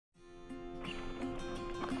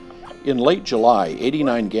In late July,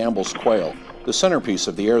 89 Gambel's quail, the centerpiece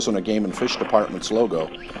of the Arizona Game and Fish Department's logo,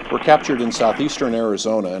 were captured in southeastern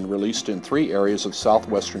Arizona and released in 3 areas of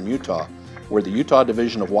southwestern Utah, where the Utah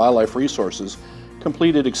Division of Wildlife Resources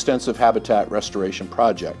completed extensive habitat restoration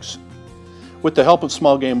projects. With the help of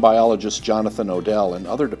small game biologist Jonathan Odell and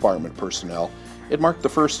other department personnel, it marked the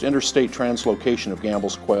first interstate translocation of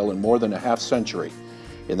Gambel's quail in more than a half-century.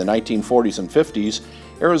 In the 1940s and 50s,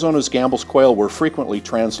 Arizona's Gambel's quail were frequently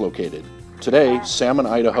translocated. Today, Salmon,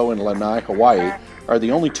 Idaho, and Lanai, Hawaii are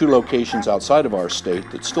the only 2 locations outside of our state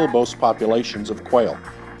that still boast populations of quail.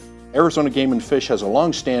 Arizona Game and Fish has a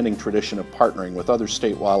long-standing tradition of partnering with other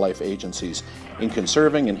state wildlife agencies in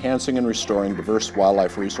conserving, enhancing, and restoring diverse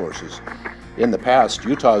wildlife resources. In the past,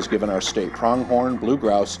 Utah has given our state pronghorn, blue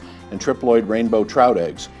grouse, and triploid rainbow trout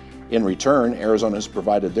eggs. In return, Arizona has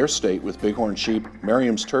provided their state with bighorn sheep,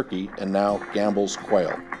 Merriam's turkey, and now Gambel's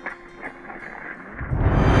quail.